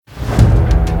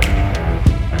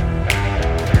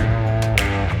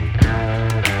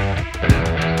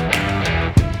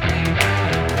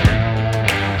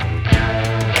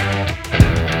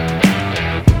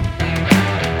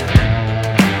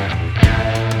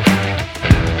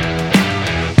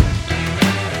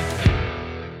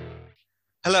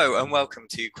Hello and welcome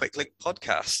to Quick Link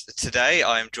Podcast. Today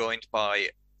I am joined by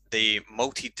the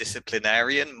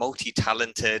multidisciplinarian,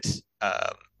 multi-talented,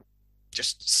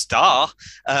 just star,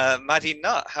 Maddy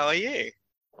Nutt. How are you?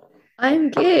 I'm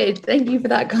good. Thank you for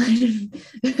that kind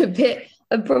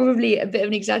of probably a bit of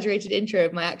an exaggerated intro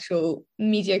of my actual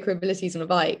mediocre abilities on a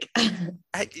bike.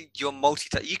 You're multi.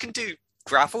 You can do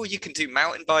gravel, you can do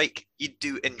mountain bike, you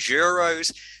do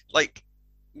enduros, like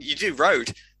you do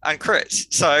road and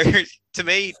crits. So to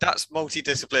me, that's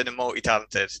multidiscipline and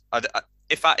multi-talented.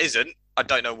 If that isn't, I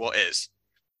don't know what is.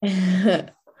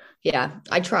 Yeah,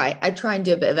 I try. I try and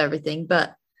do a bit of everything,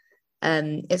 but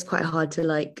it's quite hard to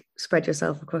like spread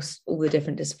yourself across all the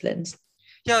different disciplines.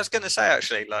 Yeah, I was going to say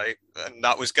actually, like, and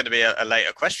that was going to be a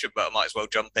later question, but I might as well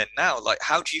jump in now. Like,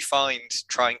 how do you find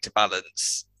trying to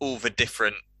balance all the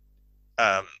different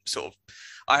sort of,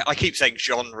 I keep saying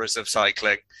genres of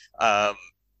cycling, um,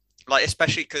 like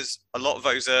especially because a lot of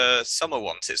those are summer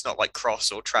ones. It's not like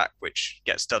cross or track, which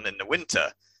gets done in the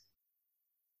winter.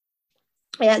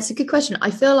 Yeah, it's a good question. I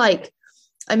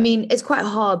mean, it's quite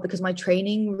hard because my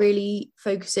training really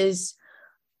focuses.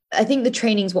 I think the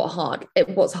training's what's hard.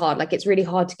 Like it's really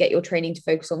hard to get your training to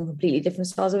focus on completely different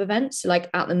styles of events. So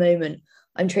like at the moment,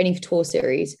 I'm training for Tour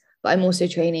Series, but I'm also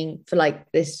training for like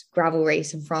this gravel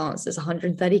race in France that's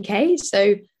 130K.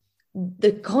 So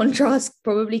the contrast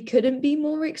probably couldn't be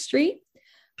more extreme.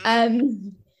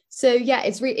 Um, so yeah,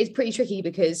 it's pretty tricky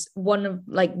because one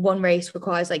race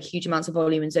requires like huge amounts of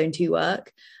volume in zone two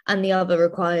work, and the other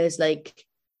requires like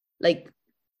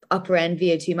upper end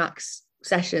VO2 max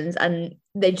sessions, and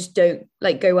they just don't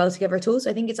like go well together at all.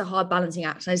 So I think it's a hard balancing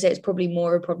act. And I say it's probably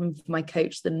more a problem for my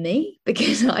coach than me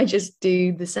because I just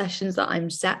do the sessions that I'm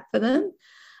set for them.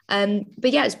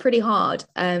 But yeah, it's pretty hard.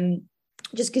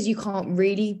 Just because you can't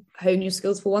really hone your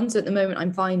skills for one. So at the moment,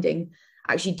 I'm finding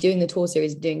actually doing the tour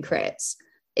series and doing crits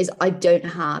is I don't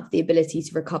have the ability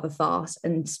to recover fast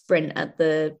and sprint at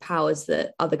the powers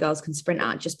that other girls can sprint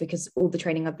at, just because all the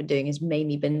training I've been doing has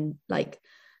mainly been like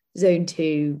zone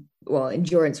two, well,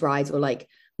 endurance rides or like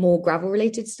more gravel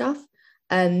related stuff.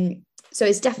 So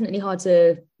it's definitely hard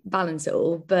to balance it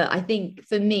all. But I think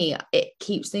for me, it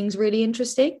keeps things really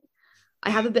interesting.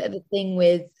 I have a bit of a thing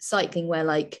with cycling where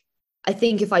like I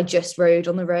think if I just rode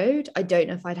on the road, I don't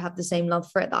know if I'd have the same love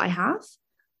for it that I have.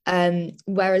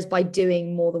 Whereas by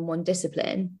doing more than one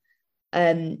discipline,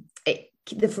 the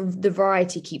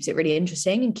variety keeps it really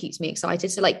interesting and keeps me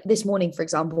excited. So like this morning, for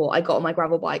example, I got on my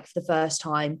gravel bike for the first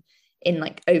time in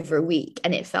like over a week,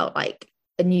 and it felt like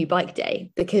a new bike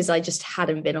day because I just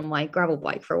hadn't been on my gravel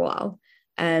bike for a while.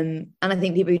 And I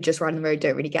think people who just ride on the road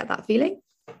don't really get that feeling.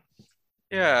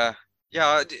 Yeah,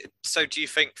 yeah. So do you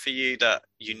think for you that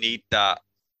you need that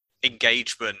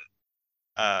engagement,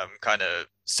 kind of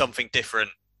something different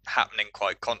happening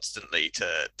quite constantly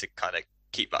to kind of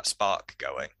keep that spark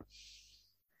going?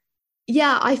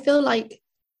 Yeah, I think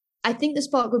the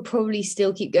spark would probably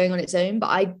still keep going on its own, but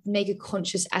I make a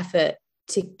conscious effort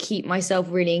to keep myself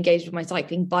really engaged with my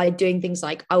cycling by doing things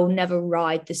like I will never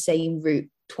ride the same route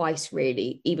twice,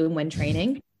 really, even when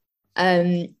training.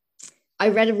 Um, I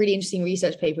read a really interesting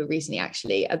research paper recently,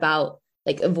 actually, about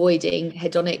like avoiding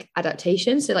hedonic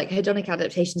adaptation. So, like, hedonic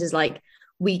adaptations is like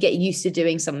we get used to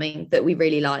doing something that we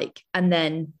really like, and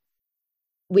then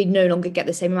we no longer get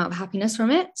the same amount of happiness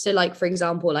from it. So, like, for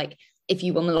example, like if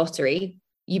you won the lottery,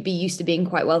 you'd be used to being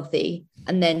quite wealthy,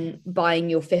 and then buying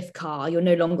your fifth car, you're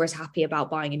no longer as happy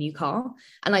about buying a new car.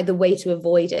 And like the way to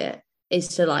avoid it is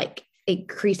to like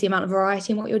increase the amount of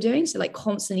variety in what you're doing. So like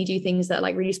constantly do things that are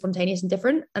like really spontaneous and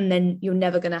different. And then you're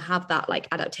never going to have that like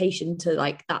adaptation to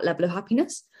like that level of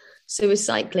happiness. So with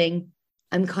cycling,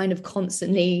 I'm kind of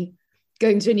constantly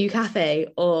going to a new cafe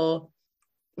or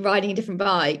riding a different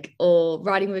bike or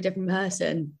riding with a different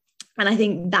person. And I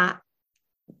think that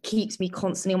keeps me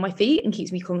constantly on my feet and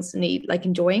keeps me constantly like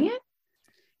enjoying it.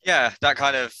 Yeah, that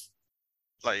kind of,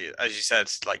 like as you said,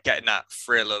 like getting that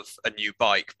thrill of a new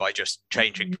bike by just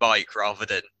changing bike rather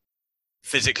than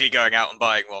physically going out and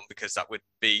buying one, because that would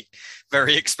be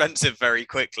very expensive very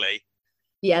quickly.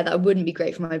 Yeah, that wouldn't be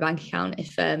great for my bank account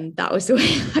if that was the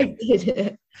way I did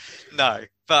it. No,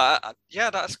 but yeah,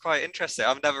 that's quite interesting.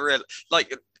 I've never really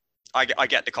like I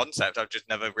get the concept. I've just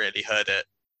never really heard it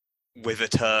with a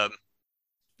term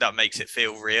that makes it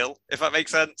feel real, if that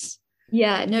makes sense.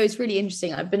 Yeah, no, it's really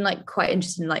interesting. I've been like quite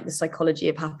interested in like the psychology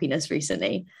of happiness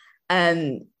recently,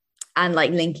 um, and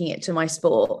like linking it to my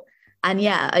sport. And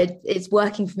yeah, it's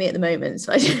working for me at the moment.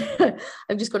 So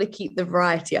I've just got to keep the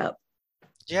variety up.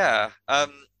 Yeah.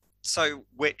 So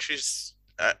which is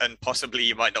and possibly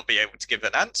you might not be able to give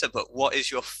an answer, but what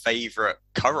is your favorite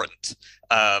current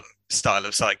style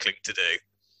of cycling to do?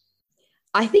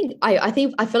 I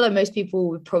feel like most people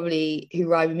would probably who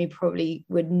ride with me probably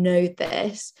would know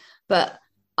this, but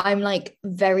I'm like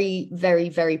very, very,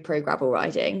 very pro gravel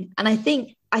riding. And I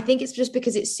think it's just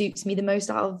because it suits me the most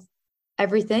out of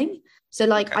everything. So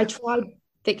like I Okay. tried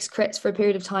fixed crits for a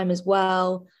period of time as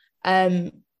well.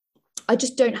 Um, I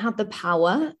just don't have the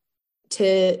power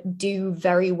to do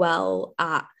very well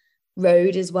at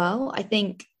road as well. I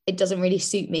think it doesn't really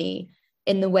suit me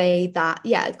in the way that,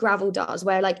 yeah, gravel does,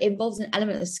 where like it involves an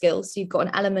element of skill. So you've got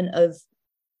an element of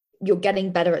you're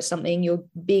getting better at something, you're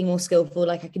being more skillful.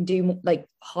 Like I can do like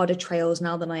harder trails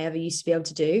now than I ever used to be able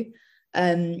to do.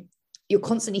 Um, you're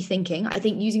constantly thinking. I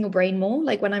think using your brain more.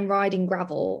 Like when I'm riding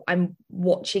gravel, I'm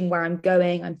watching where I'm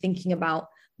going. I'm thinking about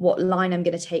what line I'm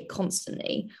going to take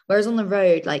constantly. Whereas on the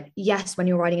road, like yes, when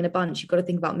you're riding in a bunch, you've got to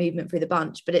think about movement through the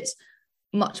bunch, but it's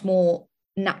much more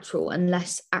natural and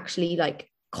less actually like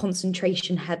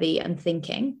concentration heavy and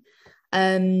thinking.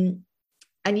 Um,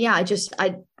 and yeah,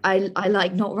 I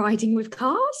like not riding with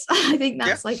cars. I think Yeah.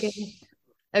 that's like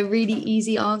a really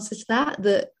easy answer to that.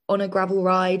 That on a gravel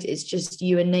ride, it's just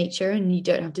you and nature, and you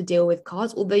don't have to deal with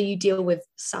cars. Although you deal with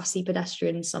sassy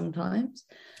pedestrians sometimes.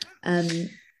 Um,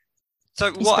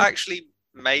 So what especially, actually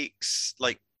makes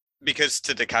like, because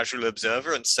to the casual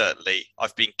observer, and certainly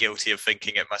I've been guilty of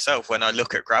thinking it myself, when I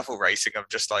look at gravel racing, I'm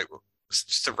just like, well, it's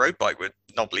just a road bike with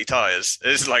knobbly tires.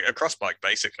 It's like a cross bike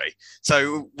basically.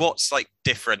 So what's like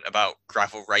different about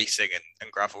gravel racing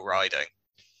and gravel riding?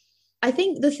 I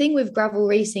think the thing with gravel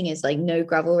racing is like no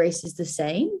gravel race is the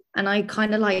same, and I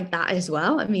kind of like that as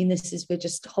well. I mean, this is we're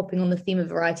just hopping on the theme of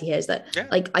variety here. Is that Yeah.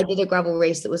 like I did a gravel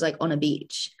race that was like on a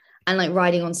beach, and like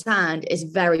riding on sand is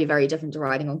very, very different to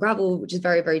riding on gravel, which is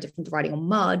very, very different to riding on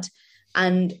mud.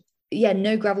 And yeah,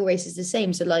 no gravel race is the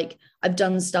same. So like I've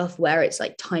done stuff where it's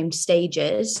like timed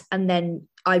stages, and then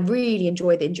I really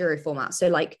enjoy the enduro format. So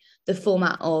like the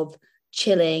format of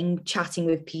chilling, chatting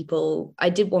with people. I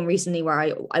did one recently where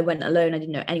I went alone. I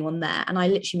didn't know anyone there. And I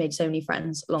literally made so many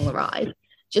friends along the ride,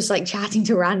 just like chatting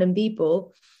to random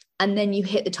people. And then you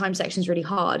hit the time sections really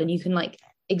hard and you can like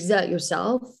exert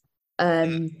yourself,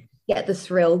 Mm. um, get the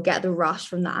thrill, get the rush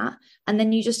from that. And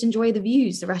then you just enjoy the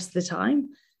views the rest of the time.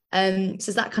 So it's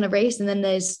that kind of race. And then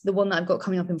there's the one that I've got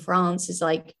coming up in France is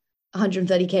like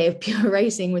 130K of pure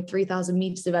racing with 3,000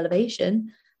 meters of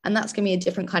elevation, and that's going to be a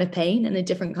different kind of pain and a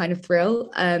different kind of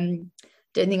thrill. Don't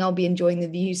think I'll be enjoying the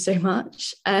views so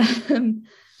much.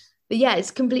 But yeah, it's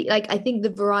complete. Like I think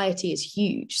the variety is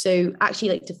huge. So actually,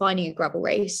 like defining a gravel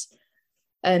race,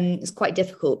 is quite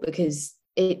difficult because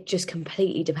it just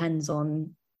completely depends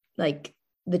on like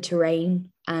the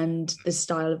terrain and the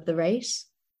style of the race.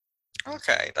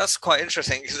 Okay, that's quite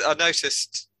interesting because I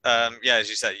noticed, yeah, as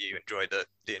you said, you enjoy the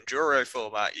enduro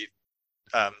format. You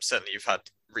certainly you've had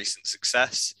recent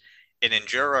success in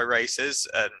enduro races,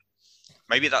 and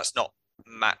maybe that's not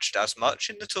matched as much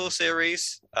in the Tour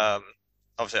Series.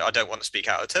 Obviously, I don't want to speak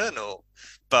out of turn, or,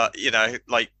 but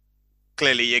like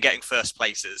clearly you're getting first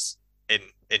places in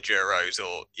enduros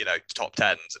or top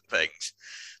tens and things.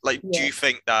 Like, do Yeah. you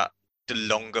think that the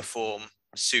longer form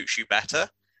suits you better?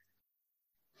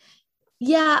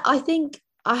 Yeah, I think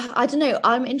I don't know.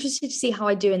 I'm interested to see how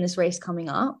I do in this race coming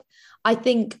up. I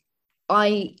think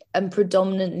I am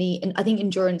predominantly, and I think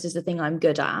endurance is the thing I'm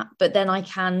good at, but then I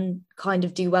can kind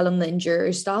of do well on the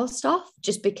enduro style stuff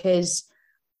just because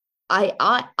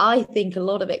I think a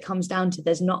lot of it comes down to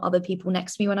there's not other people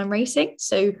next to me when I'm racing.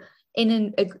 So in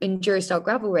an enduro style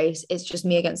gravel race, it's just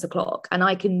me against the clock, and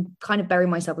I can kind of bury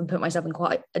myself and put myself in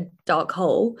quite a dark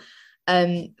hole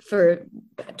for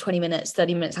 20 minutes,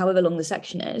 30 minutes, however long the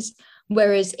section is.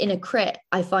 Whereas in a crit,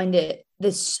 I find it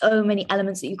there's so many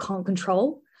elements that you can't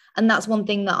control. And that's one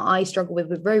thing that I struggle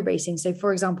with road racing. So,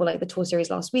 for example, like the Tour Series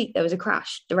last week, there was a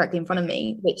crash directly in front of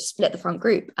me, which split the front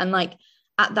group. And like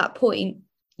at that point,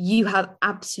 you have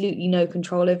absolutely no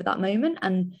control over that moment.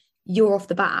 And you're off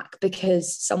the back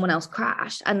because someone else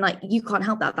crashed. And like you can't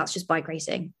help that. That's just bike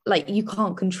racing. Like you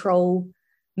can't control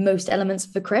most elements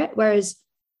of the crit. Whereas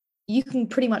you can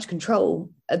pretty much control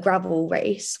a gravel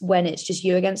race when it's just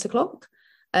you against the clock.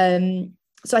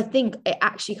 So I think it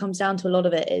actually comes down to a lot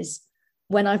of it is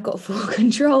when I've got full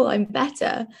control, I'm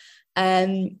better.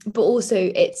 But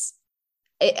also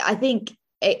I think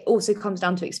it also comes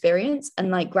down to experience,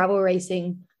 and like gravel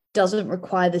racing doesn't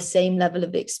require the same level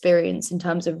of experience in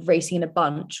terms of racing in a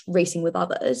bunch, racing with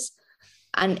others.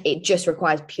 And it just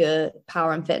requires pure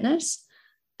power and fitness.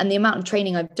 And the amount of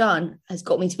training I've done has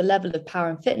got me to a level of power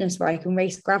and fitness where I can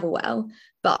race gravel well,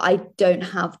 but I don't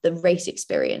have the race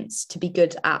experience to be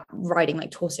good at riding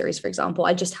like Tour Series, for example.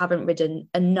 I just haven't ridden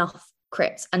enough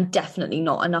crits, and definitely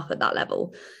not enough at that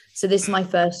level. So this is my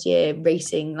first year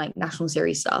racing like national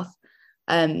series stuff.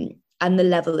 And the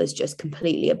level is just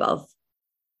completely above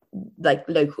like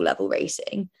local level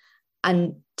racing.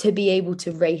 And to be able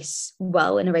to race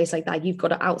well in a race like that, you've got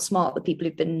to outsmart the people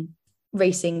who've been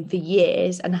racing for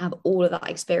years and have all of that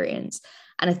experience.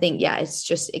 And I think, yeah, it's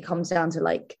just, it comes down to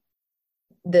like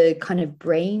the kind of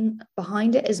brain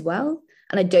behind it as well.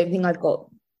 And I don't think I've got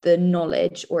the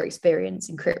knowledge or experience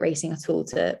in crit racing at all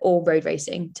or road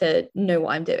racing to know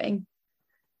what I'm doing.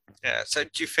 Yeah. So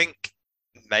do you think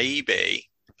maybe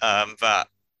that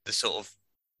the sort of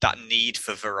that need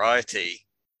for variety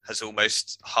has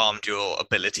almost harmed your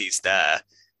abilities there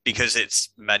because it's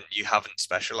meant you haven't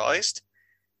specialized?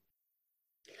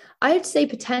 I would say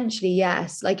potentially,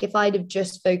 yes. Like if I'd have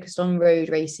just focused on road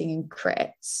racing and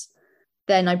crits,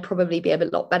 then I'd probably be a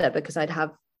lot better because I'd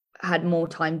have had more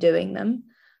time doing them.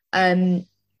 Um,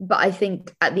 but I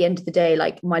think at the end of the day,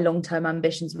 like my long-term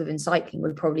ambitions within cycling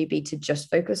would probably be to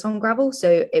just focus on gravel.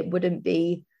 So it wouldn't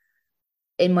be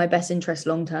in my best interest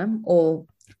long term or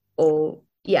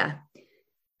yeah.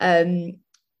 Um,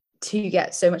 to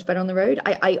get so much better on the road.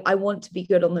 I want to be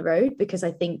good on the road because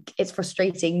I think it's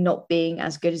frustrating not being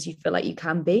as good as you feel like you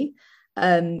can be.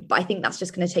 But I think that's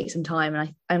just going to take some time,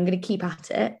 and I'm going to keep at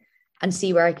it and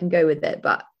see where I can go with it.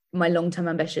 But my long-term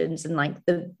ambitions and like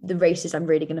the races I'm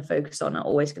really going to focus on are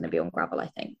always going to be on gravel, I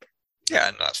think. Yeah,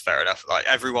 and that's fair enough. Like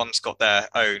everyone's got their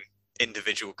own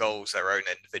individual goals, their own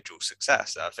individual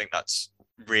success. And I think that's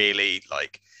really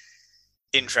like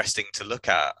interesting to look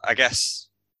at. I guess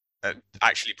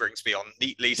actually brings me on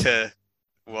neatly to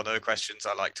one of the questions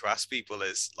I like to ask people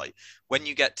is like when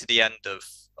you get to the end of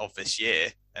this year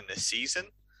and this season,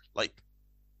 like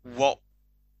what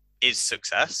is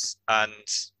success and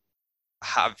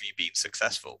have you been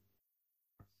successful?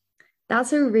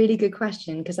 That's a really good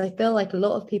question because I feel like a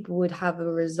lot of people would have a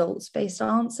results based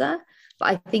answer. But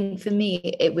I think for me,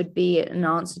 it would be an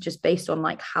answer just based on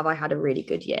like, have I had a really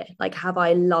good year? Like, have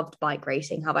I loved bike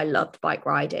racing? Have I loved bike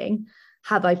riding?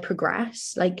 Have I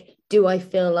progressed? Like, do I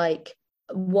feel like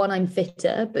one, I'm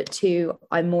fitter, but two,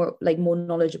 I'm more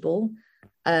knowledgeable?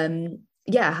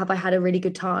 Yeah, have I had a really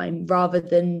good time rather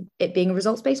than it being a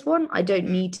results based one? I don't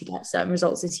need to get certain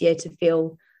results this year to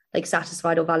feel like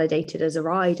satisfied or validated as a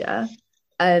rider.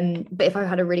 But if I've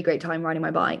had a really great time riding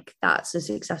my bike, that's a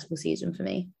successful season for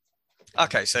me.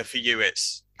 Okay, so for you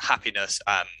it's happiness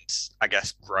and I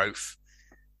guess growth.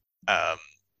 Um,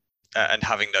 and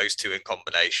having those two in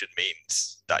combination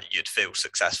means that you'd feel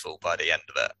successful by the end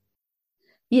of it.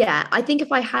 Yeah, I think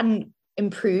if I hadn't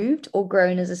improved or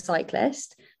grown as a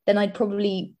cyclist, then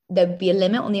there'd be a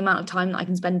limit on the amount of time that I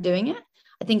can spend doing it.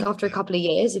 I think after a couple of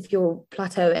years, if you're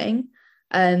plateauing,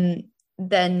 um,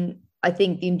 then I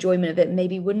think the enjoyment of it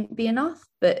maybe wouldn't be enough.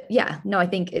 But yeah, no, I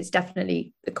think it's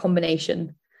definitely a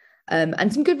combination.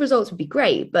 And some good results would be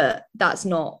great, but that's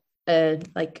not a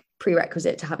like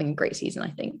prerequisite to having a great season,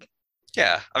 I think.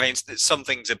 Yeah, I mean, some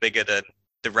things are bigger than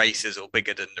the races or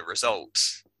bigger than the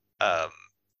results, um,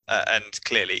 and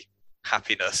clearly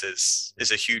happiness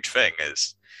is a huge thing,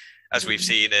 as we've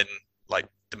seen in like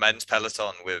the men's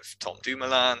peloton with Tom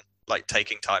Dumoulin, like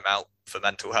taking time out for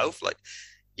mental health. Like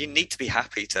you need to be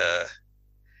happy to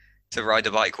ride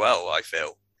a bike well, I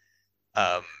feel.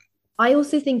 Um, I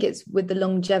also think it's with the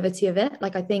longevity of it.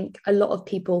 Like I think a lot of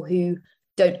people who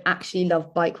don't actually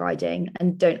love bike riding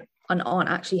and aren't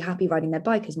actually happy riding their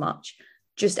bike as much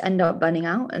just end up burning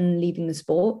out and leaving the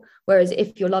sport. Whereas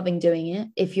if you're loving doing it,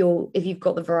 if you've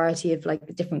got the variety of like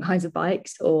different kinds of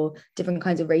bikes or different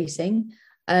kinds of racing,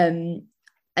 and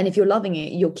if you're loving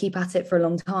it, you'll keep at it for a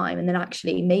long time. And then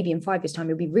actually maybe in 5 years' time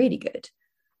you'll be really good.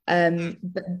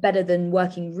 But better than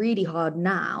working really hard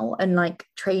now and like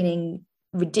training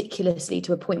ridiculously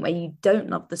to a point where you don't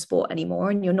love the sport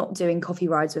anymore and you're not doing coffee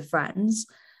rides with friends.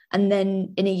 And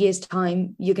then in a year's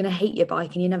time, you're going to hate your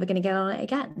bike and you're never going to get on it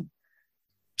again.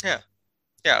 yeah,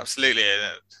 yeah, absolutely.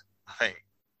 And I think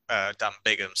Dan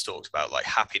Bigham's talked about like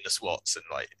happiness watts, and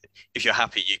like if you're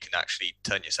happy, you can actually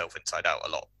turn yourself inside out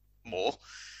a lot more.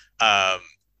 Um,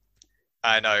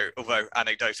 I know, although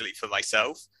anecdotally for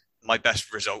myself, my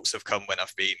best results have come when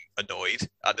I've been annoyed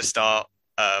at the start.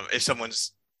 If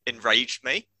someone's enraged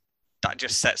me, that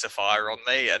just sets a fire on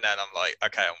me, and then I'm like,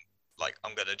 okay,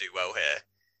 I'm gonna do well here.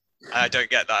 And I don't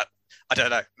get that. I don't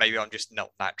know. Maybe I'm just not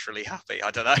naturally happy.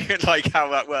 I don't know like how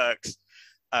that works.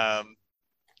 Um,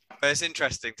 but it's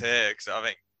interesting to hear because I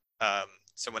think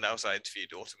someone else I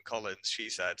interviewed, Autumn Collins, she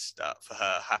said that for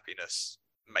her, happiness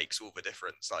makes all the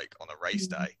difference, like on a race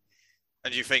day.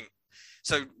 And you think,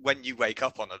 so when you wake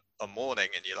up on a morning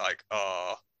and you're like,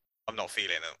 oh, I'm not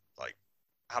feeling it, like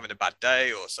having a bad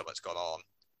day or something's gone on,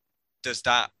 does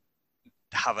that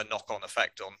have a knock on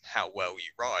effect on how well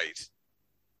you ride?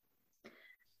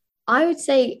 I would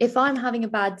say if I'm having a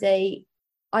bad day,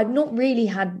 I've not really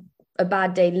had a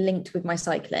bad day linked with my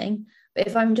cycling. But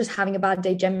if I'm just having a bad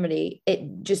day generally,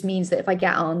 it just means that if I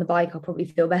get out on the bike, I'll probably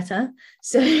feel better.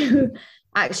 So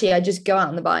actually, I just go out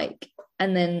on the bike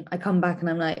and then I come back and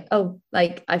I'm like, oh,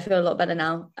 like I feel a lot better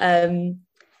now.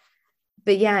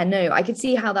 But yeah, no, I could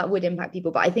see how that would impact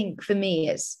people. But I think for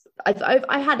me, I've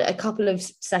had a couple of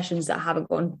sessions that haven't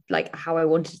gone like how I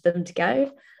wanted them to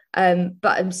go.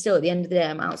 But I'm still at the end of the day,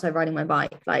 I'm outside riding my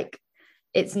bike. Like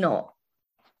it's not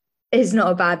it's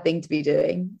not a bad thing to be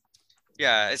doing.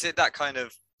 Yeah, is it that kind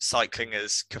of cycling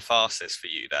as catharsis for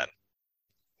you then?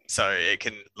 So it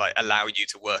can like allow you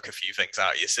to work a few things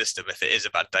out of your system. If it is a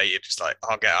bad day, you're just like,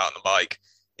 I'll get out on the bike,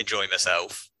 enjoy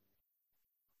myself.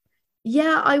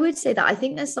 Yeah, I would say that. I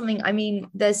think there's something. I mean,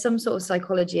 there's some sort of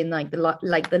psychology in like the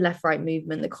left right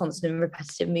movement, the constant and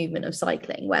repetitive movement of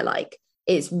cycling, where like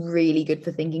it's really good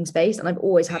for thinking space. And I've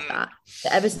always had Mm. that.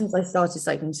 But ever since I started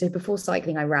cycling. So before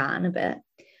cycling, I ran a bit,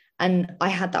 and I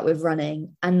had that with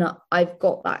running, and I've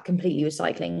got that completely with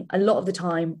cycling. A lot of the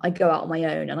time, I go out on my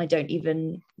own, and I don't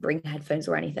even bring headphones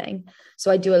or anything. So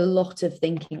I do a lot of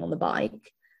thinking on the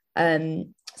bike.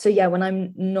 So yeah, when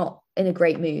I'm not in a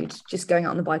great mood, just going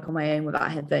out on the bike on my own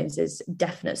without headphones is a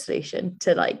definite solution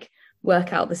to like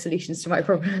work out the solutions to my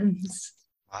problems.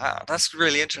 Wow, that's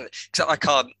really interesting. Because I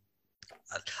can't,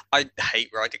 I hate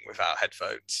riding without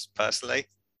headphones personally.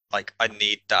 Like I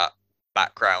need that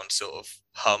background sort of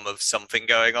hum of something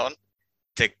going on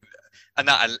to, and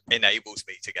that enables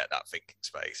me to get that thinking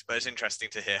space. But it's interesting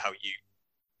to hear how you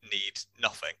need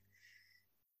nothing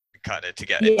kind of to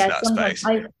get into Yeah, that sometimes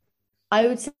space. I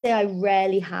would say I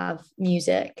rarely have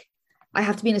music. I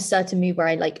have to be in a certain mood where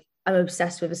I'm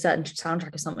obsessed with a certain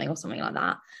soundtrack or something like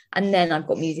that. And then I've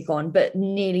got music on, but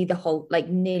nearly the whole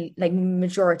nearly like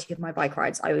majority of my bike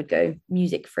rides, I would go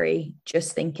music free,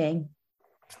 just thinking.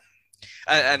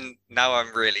 And now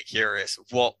I'm really curious,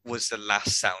 what was the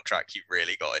last soundtrack you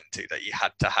really got into that you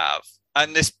had to have?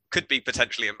 And this could be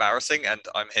potentially embarrassing, and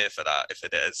I'm here for that if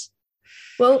it is.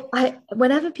 Well, I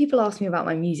whenever people ask me about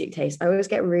my music taste, I always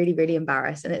get really, really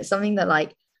embarrassed. And it's something that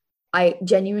like I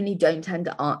genuinely don't tend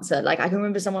to answer. Like I can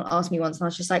remember someone asked me once, and I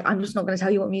was just like, I'm just not going to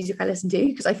tell you what music I listen to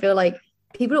because I feel like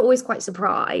people are always quite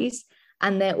surprised,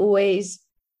 and they're always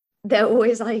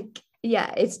like,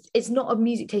 yeah, it's not a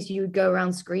music taste you would go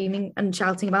around screaming and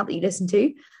shouting about that you listen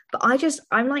to. But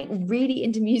I'm like really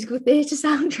into musical theatre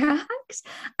soundtracks,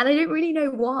 and I don't really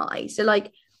know why. So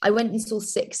like I went and saw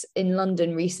Six in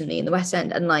London recently in the West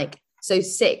End, and like so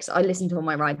Six I listened to on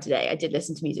my ride today. I did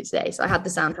listen to music today, so I had the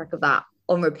soundtrack of that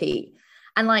on repeat,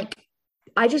 and like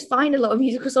I just find a lot of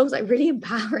musical songs like really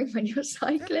empowering when you're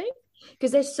cycling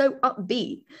because they're so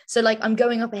upbeat. So like I'm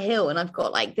going up a hill and I've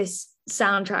got like this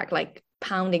soundtrack like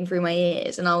pounding through my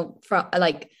ears, and I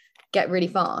like get really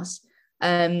fast.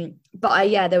 But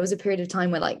yeah, there was a period of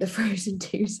time where like the Frozen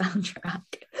 2 soundtrack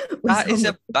was That is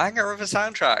on. a banger of a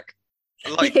soundtrack.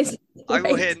 Like, It's I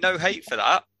will hear great. no hate for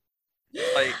that.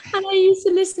 Like, And I used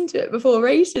to listen to it before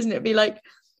races, and it'd be like,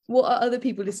 what are other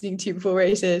people listening to before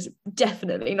races?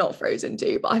 Definitely not Frozen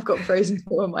 2, but I've got Frozen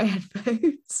 4 on my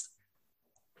headphones.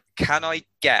 can I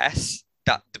guess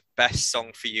that the best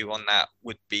song for you on that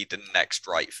would be The Next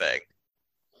Right Thing?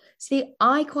 See,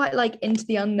 I quite like Into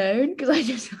the Unknown because I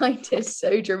just find it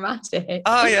so dramatic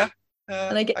Oh, and yeah.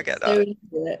 I get I get so that.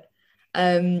 into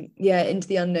it. Yeah, Into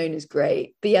the Unknown is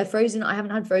great. But yeah, Frozen, I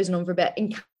haven't had Frozen on for a bit.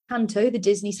 Encanto, the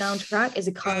Disney soundtrack, is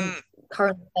a current Mm,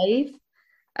 current fave.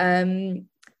 Um,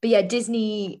 but yeah,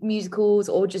 Disney musicals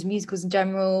or just musicals in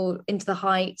general, Into the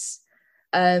Heights.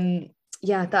 Um,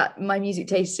 yeah, that my music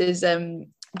taste is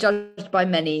judged by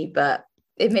many, but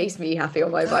it makes me happy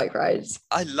on my that, bike rides.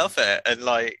 I love it. And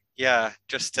like, yeah,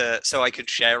 just to, so I can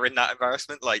share in that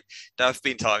embarrassment. Like, there have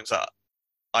been times that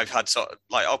I've had sort of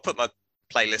like, I'll put my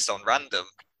playlist on random,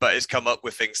 but it's come up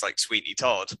with things like Sweeney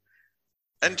Todd.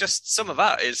 And just some of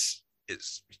that is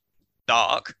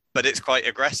dark, but it's quite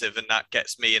aggressive, and that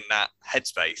gets me in that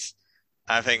headspace.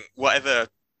 I think whatever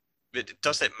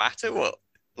does it matter what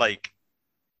like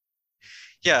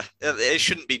yeah, it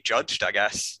shouldn't be judged, I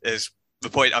guess, is the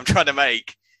point I'm trying to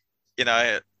make. You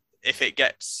know, if it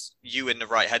gets you in the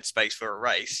right headspace for a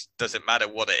race, doesn't matter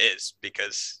what it is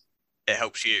because it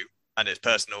helps you and it's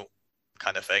personal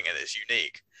kind of thing and it's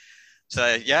unique.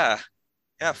 So yeah,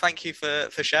 yeah, thank you for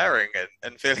sharing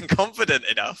and feeling confident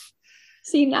enough.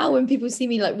 See, now when people see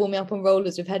me like warming up on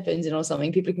rollers with headphones in or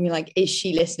something, people can be like, is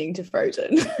she listening to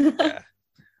Frozen?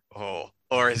 Yeah.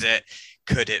 Or is it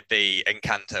could it be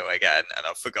Encanto again? And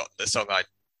I've forgotten the song I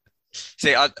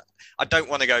see. I don't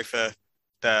want to go for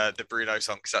the Bruno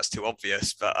song because that's too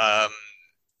obvious, but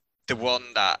the one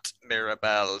that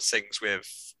Mirabelle sings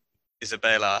with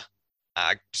Isabella.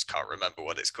 I just can't remember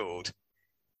what it's called.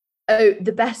 Oh,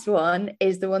 the best one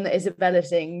is the one that Isabella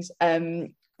sings.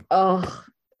 Oh,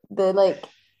 the like,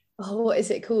 oh, what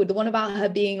is it called? The one about her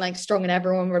being like strong and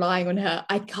everyone relying on her.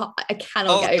 I cannot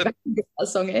Oh, get over how good that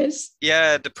song is.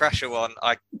 yeah, the pressure one.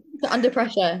 Under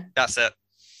Pressure. That's it.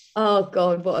 Oh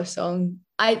God, what a song!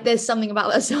 There's something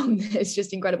about that song that's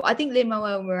just incredible. I think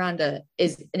Lin-Manuel Miranda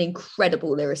is an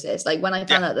incredible lyricist. Like when I Yeah,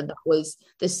 found out that that was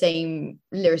the same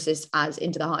lyricist as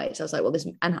Into the Heights, I was like, well, this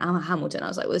and Hamilton. I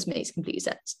was like, well, this makes complete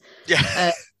sense. yeah.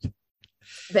 Uh,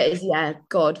 but it's, yeah,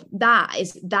 God, that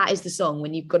is the song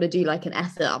when you've got to do like an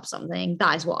effort up something.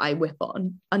 That is what I whip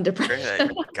on Under Really? Pressure.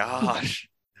 Gosh,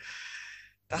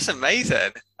 that's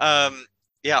amazing.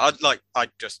 Yeah, I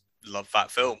just love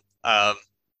that film.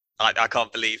 I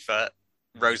can't believe that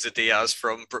Rosa Diaz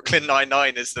from Brooklyn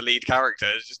Nine-Nine is the lead character.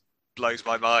 It just blows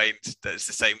my mind that it's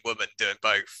the same woman doing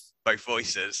both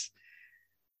voices.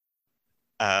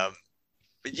 Um,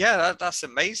 but yeah, that's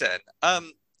amazing.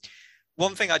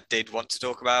 One thing I did want to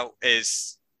talk about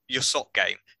is your sock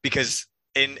game because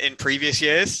in previous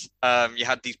years, you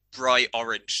had these bright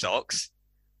orange socks.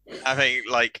 I think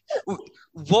like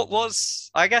what was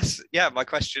I guess yeah, my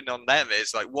question on them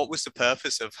is like what was the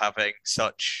purpose of having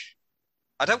such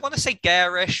I don't want to say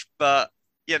garish, but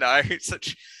you know,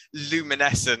 such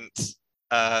luminescent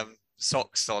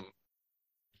socks on.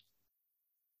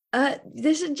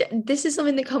 This is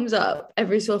something that comes up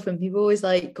every so often. People always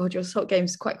like, God, your sock game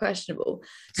is quite questionable.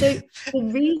 So the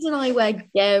reason I wear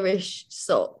garish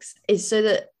socks is so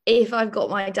that if I've got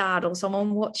my dad or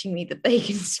someone watching me, that they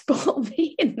can spot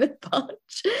me in the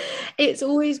bunch. It's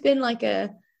always been like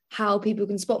a how people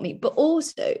can spot me, but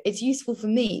also it's useful for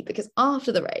me because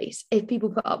after the race, if people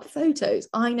put up photos,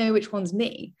 I know which one's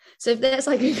me. So if there's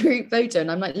like a group photo and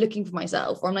I'm like looking for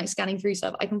myself or I'm like scanning through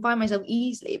stuff, I can find myself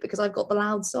easily because I've got the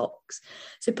loud socks.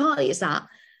 So partly it's that.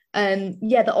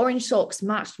 Yeah, the orange socks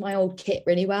matched my old kit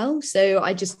really well. So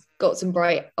I just got some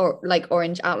bright or like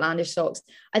orange outlandish socks.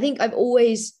 I think I've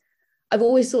always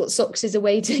thought socks is a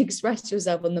way to express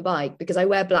yourself on the bike because I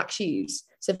wear black shoes.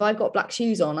 So if I've got black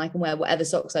shoes on, I can wear whatever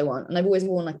socks I want. And I've always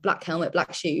worn like black helmet,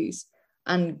 black shoes,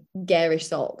 and garish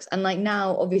socks. And like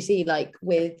now, obviously, like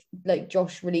with like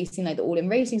Josh releasing like the all-in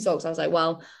racing socks, I was like,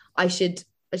 well, I should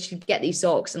get these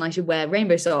socks and I should wear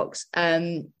rainbow socks,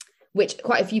 which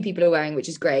quite a few people are wearing, which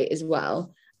is great as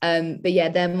well. But yeah,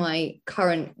 they're my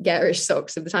current garish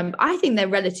socks of the time. I think they're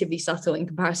relatively subtle in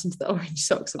comparison to the orange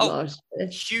socks of Oh, last year.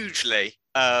 hugely.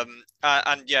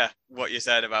 And yeah, what you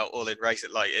said about all in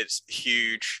racing, like it's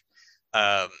huge.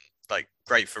 Um, like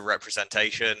great for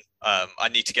representation. I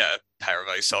need to get a pair of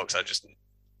those socks. I just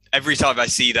every time I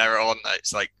see they're on,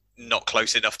 it's like not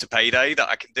close enough to payday that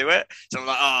I can do it. So I'm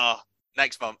like,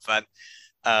 next month then.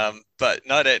 But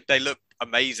no, they look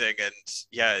amazing, and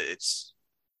yeah, it's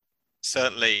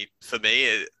certainly for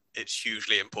me, it's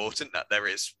hugely important that there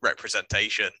is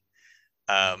representation.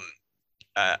 Um,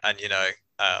 and you know,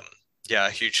 um, yeah,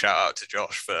 a huge shout out to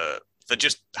Josh for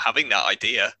just having that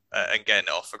idea and getting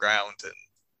it off the ground. And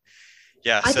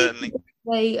yeah, I think certainly.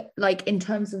 way, like in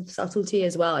terms of subtlety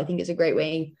as well, I think it's a great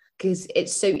way because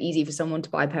it's so easy for someone to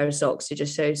buy a pair of socks to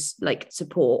just show like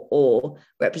support or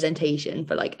representation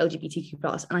for like LGBTQ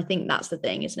plus. And I think that's the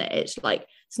thing, isn't it? It's like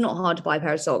it's not hard to buy a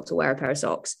pair of socks or wear a pair of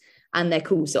socks, and they're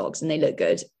cool socks and they look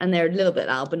good and they're a little bit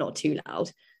loud but not too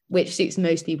loud, which suits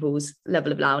most people's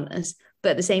level of loudness.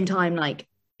 But at the same time, like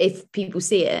if people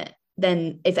see it,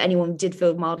 then if anyone did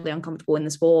feel mildly uncomfortable in the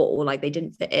sport or like they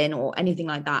didn't fit in or anything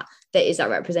like that, there is that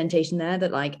representation there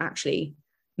that like actually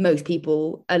most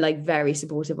people are like very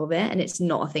supportive of it and it's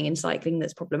not a thing in cycling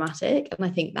that's problematic. And I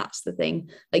think that's the thing.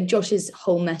 Like Josh's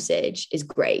whole message is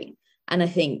great. And I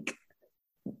think,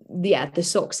 yeah, the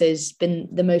socks has been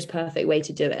the most perfect way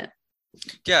to do it.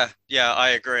 Yeah, I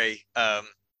agree.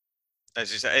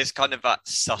 As you say, it's kind of that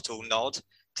subtle nod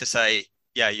to say,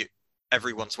 yeah,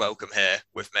 everyone's welcome here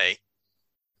with me.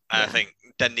 And I Yeah. think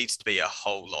there needs to be a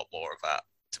whole lot more of that,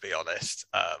 to be honest.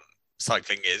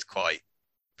 Cycling is quite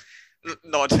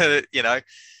not, you know,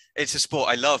 it's a sport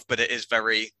I love, but it is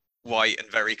very white and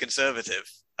very conservative.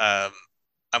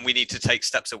 And we need to take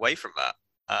steps away from that.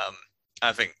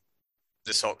 I think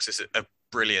the socks is a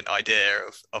brilliant idea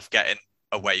of getting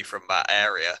away from that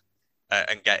area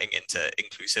and getting into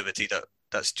inclusivity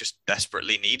that's just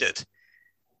desperately needed.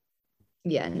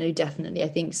 Yeah, no, definitely. I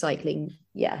think cycling,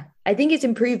 yeah, I think it's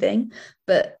improving,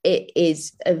 but it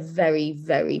is a very,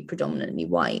 very predominantly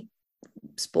white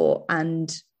sport.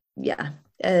 And yeah,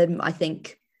 I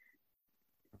think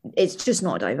it's just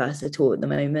not diverse at all at the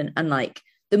moment. And like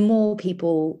the more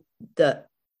people that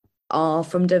are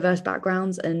from diverse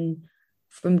backgrounds and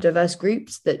from diverse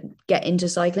groups that get into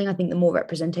cycling. I think the more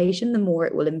representation, the more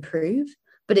it will improve.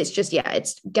 But it's just,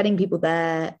 it's getting people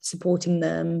there, supporting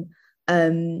them.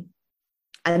 And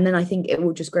then I think it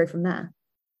will just grow from there.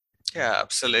 Yeah,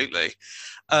 absolutely.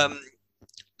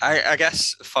 I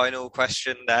guess final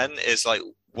question then is like,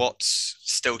 what's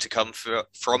still to come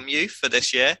from you for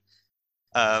this year?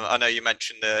 I know you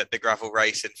mentioned the gravel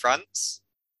race in France.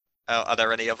 Are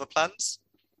there any other plans?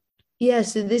 Yeah,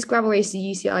 so this gravel race is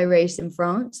a UCI race in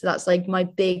France. So that's like my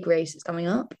big race that's coming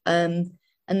up. And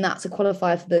that's a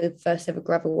qualifier for the first ever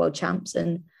gravel world champs.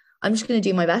 And I'm just going to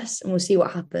do my best and we'll see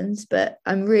what happens. But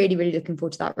I'm really, really looking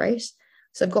forward to that race.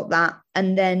 So I've got that.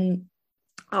 And then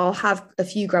I'll have a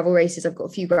few gravel races. I've got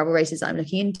a few gravel races that I'm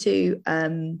looking into.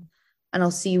 And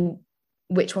I'll see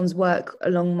which ones work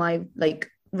along my like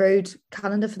road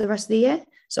calendar for the rest of the year.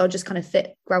 So I'll just kind of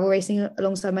fit gravel racing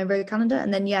alongside my road calendar.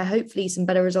 And then, hopefully some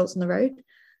better results on the road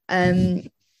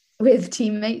with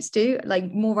teammates too, like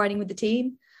more riding with the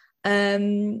team.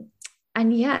 I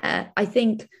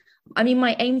think,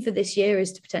 my aim for this year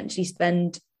is to potentially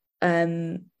spend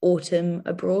autumn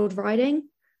abroad riding,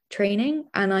 training.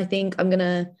 And I think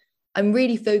I'm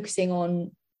really focusing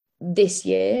on this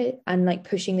year and like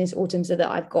pushing this autumn so that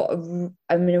I'm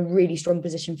in a really strong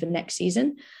position for next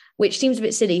season, which seems a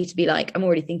bit silly to be like, I'm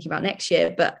already thinking about next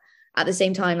year. But at the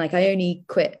same time, like I only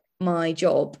quit my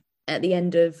job at the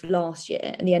end of last year,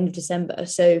 at the end of December.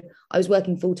 So I was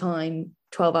working full time,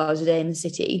 12 hours a day in the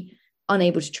city,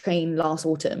 unable to train last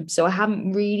autumn. So I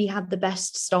haven't really had the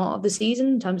best start of the season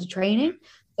in terms of training.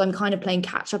 So I'm kind of playing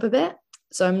catch up a bit.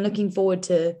 So I'm looking forward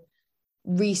to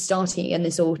restarting again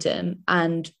this autumn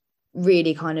and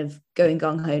really kind of going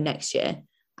gung-ho next year.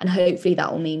 And hopefully that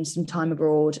will mean some time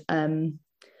abroad.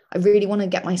 I really want to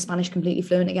get my Spanish completely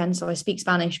fluent again. So I speak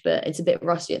Spanish, but it's a bit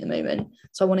rusty at the moment.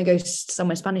 So I want to go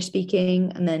somewhere Spanish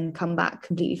speaking and then come back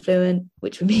completely fluent,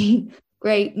 which would be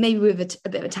great. Maybe with a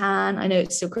bit of a tan. I know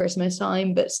it's still Christmas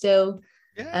time, but still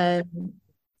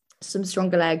some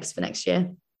stronger legs for next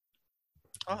year.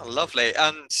 Oh, lovely.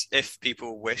 And if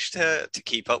people wish to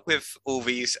keep up with all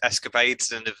these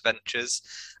escapades and adventures,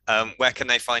 where can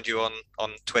they find you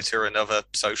on Twitter and other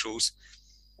socials?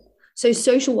 So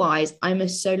social wise, I'm a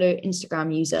solo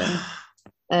Instagram user.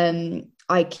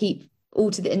 I keep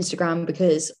all to the Instagram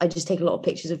because I just take a lot of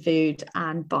pictures of food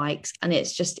and bikes, and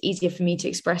it's just easier for me to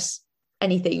express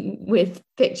anything with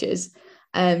pictures.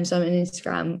 So I'm on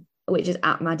Instagram, which is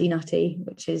at Maddy Nutty,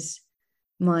 which is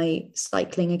my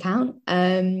cycling account.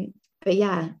 But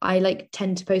I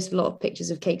tend to post a lot of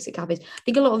pictures of cakes at cafes. I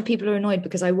think a lot of people are annoyed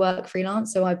because I work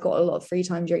freelance, so I've got a lot of free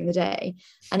time during the day,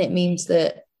 and it means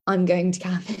that I'm going to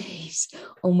cafes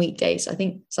on weekdays. I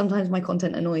think sometimes my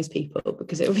content annoys people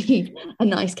because it'll be a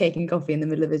nice cake and coffee in the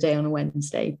middle of the day on a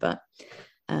Wednesday. But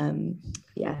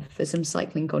for some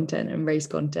cycling content and race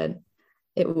content,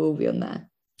 it will all be on there.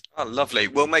 Oh, lovely.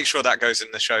 We'll make sure that goes in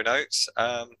the show notes.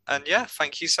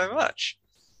 Thank you so much.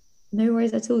 No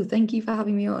worries at all. Thank you for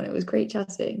having me on. It was great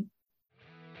chatting.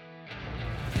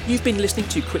 You've been listening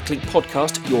to Quicklink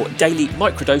Podcast, your daily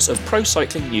microdose of pro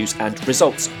cycling news and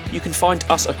results. You can find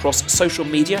us across social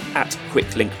media at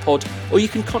QuicklinkPod, or you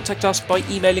can contact us by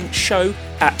emailing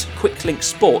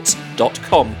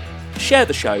show@quicklinksports.com. Share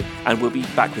the show, and we'll be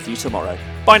back with you tomorrow.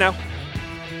 Bye now.